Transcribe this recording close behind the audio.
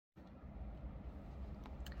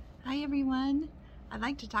Hi everyone. I'd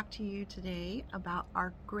like to talk to you today about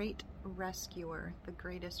our great rescuer, the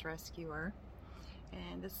greatest rescuer.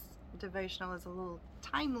 And this devotional is a little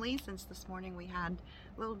timely since this morning we had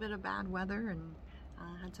a little bit of bad weather and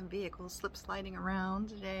had some vehicles slip sliding around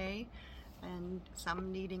today and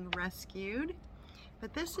some needing rescued.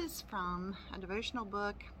 But this is from a devotional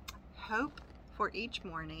book, Hope for Each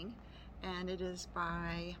Morning, and it is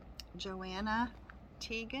by Joanna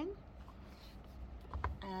Teagan.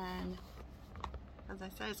 And as I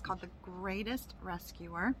said, it's called The Greatest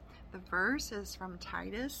Rescuer. The verse is from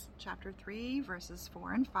Titus chapter 3, verses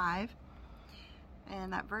 4 and 5.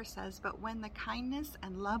 And that verse says, "But when the kindness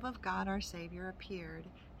and love of God our Savior appeared,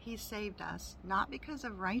 He saved us, not because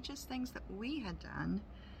of righteous things that we had done,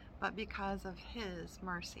 but because of His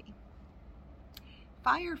mercy."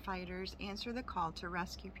 Firefighters answer the call to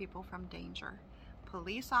rescue people from danger.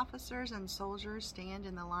 Police officers and soldiers stand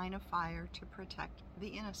in the line of fire to protect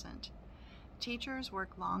the innocent. Teachers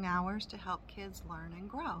work long hours to help kids learn and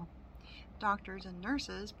grow. Doctors and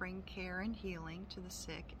nurses bring care and healing to the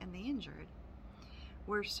sick and the injured.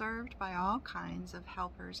 We're served by all kinds of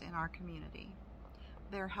helpers in our community.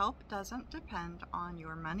 Their help doesn't depend on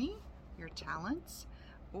your money, your talents,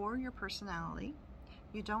 or your personality.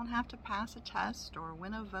 You don't have to pass a test or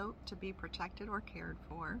win a vote to be protected or cared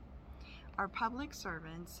for. Our public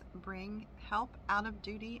servants bring help out of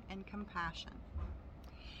duty and compassion.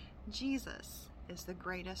 Jesus is the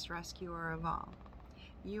greatest rescuer of all.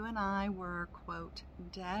 You and I were, quote,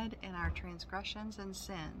 dead in our transgressions and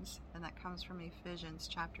sins, and that comes from Ephesians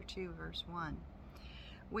chapter 2, verse 1.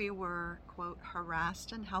 We were, quote,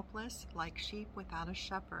 harassed and helpless like sheep without a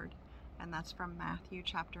shepherd, and that's from Matthew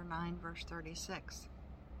chapter 9, verse 36.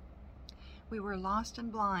 We were lost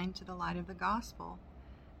and blind to the light of the gospel.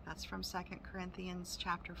 That's from 2 Corinthians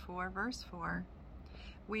chapter 4, verse 4.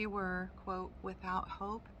 We were, quote, without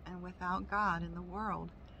hope and without God in the world.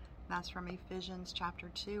 That's from Ephesians chapter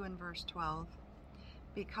 2 and verse 12.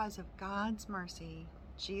 Because of God's mercy,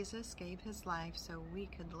 Jesus gave His life so we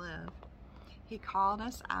could live. He called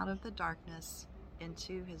us out of the darkness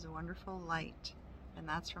into His wonderful light. And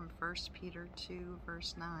that's from 1 Peter 2,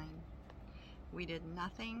 verse 9. We did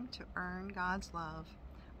nothing to earn God's love.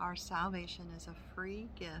 Our salvation is a free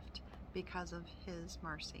gift because of His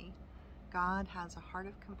mercy. God has a heart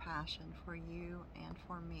of compassion for you and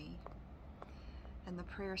for me. And the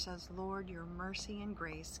prayer says, Lord, your mercy and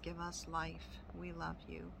grace give us life. We love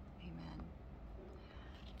you. Amen.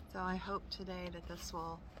 So I hope today that this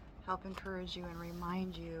will help encourage you and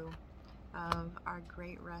remind you of our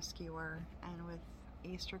great rescuer, and with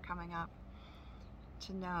Easter coming up,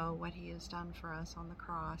 to know what He has done for us on the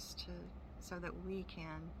cross, so that we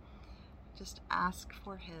can just ask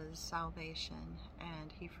for His salvation,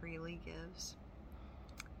 and He freely gives.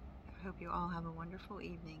 I hope you all have a wonderful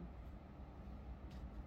evening.